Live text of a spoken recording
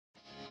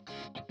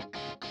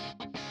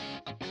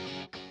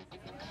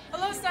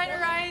Hello,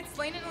 Snyderites,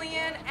 Laine and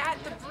Leann at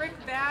the Brick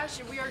Bash,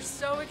 and we are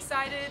so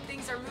excited.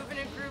 Things are moving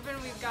and grooving.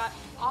 We've got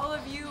all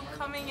of you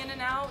coming in and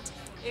out,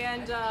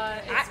 and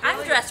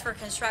I'm dressed for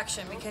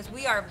construction because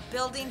we are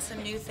building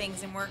some new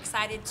things, and we're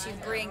excited to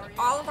bring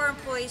all of our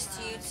employees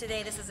to you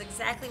today. This is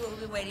exactly what we've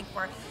been waiting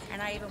for, and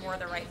I even wore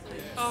the right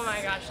boots. Oh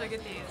my gosh, look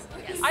at these.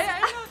 Yes. I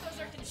don't know if those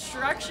are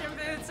construction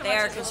boots so They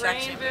are much as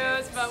construction rain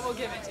boots, but we'll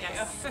give it to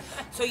you.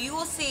 So you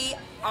will see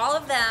all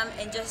of them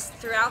and just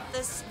throughout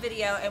this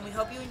video, and we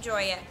hope you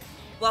enjoy it.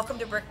 Welcome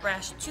to Brick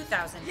Bash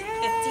 2015.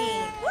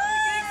 Yay! Woo!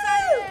 Get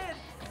excited!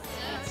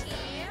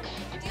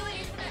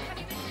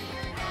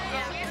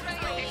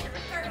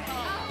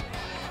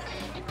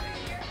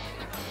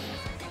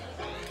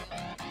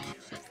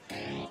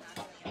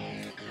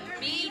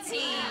 B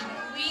team,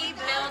 we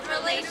build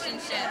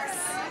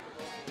relationships.